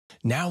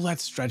Now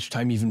let's stretch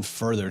time even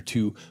further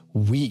to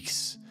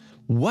weeks.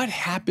 What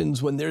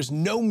happens when there's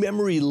no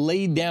memory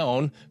laid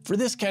down for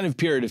this kind of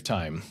period of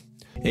time?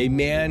 A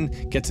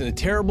man gets in a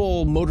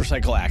terrible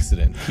motorcycle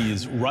accident. He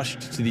is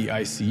rushed to the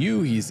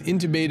ICU, he's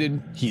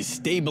intubated, he's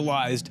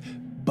stabilized,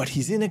 but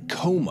he's in a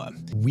coma.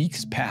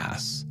 Weeks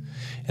pass,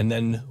 and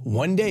then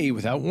one day,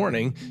 without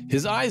warning,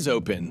 his eyes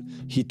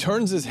open. He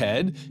turns his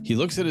head, he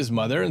looks at his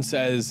mother and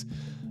says,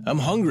 "I'm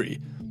hungry."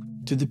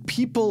 To the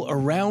people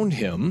around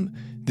him,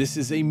 this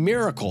is a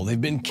miracle. They've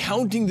been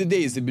counting the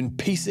days, they've been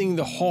pacing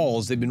the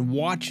halls, they've been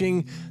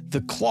watching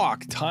the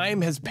clock.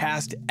 Time has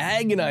passed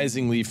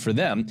agonizingly for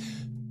them,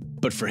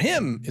 but for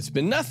him, it's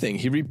been nothing.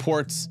 He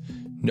reports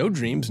no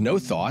dreams, no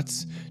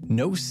thoughts,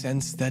 no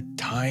sense that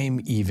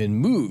time even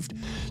moved.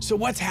 So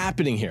what's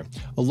happening here?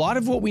 A lot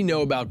of what we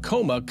know about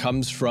coma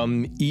comes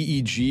from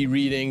EEG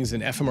readings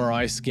and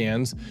fMRI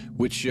scans,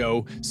 which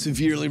show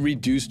severely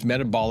reduced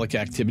metabolic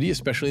activity,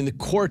 especially in the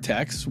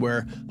cortex,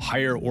 where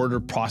higher order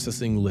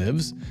processing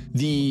lives.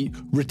 The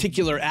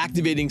reticular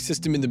activating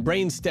system in the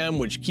brainstem,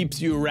 which keeps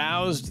you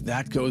aroused,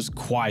 that goes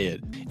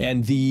quiet.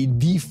 And the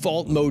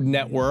default mode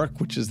network,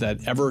 which is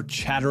that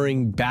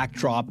ever-chattering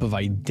backdrop of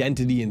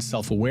identity and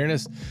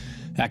self-awareness,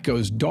 that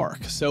goes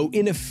dark. So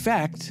in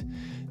effect,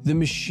 the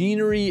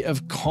machinery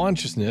of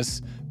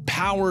consciousness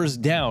powers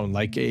down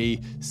like a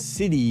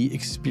city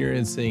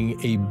experiencing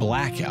a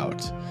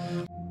blackout.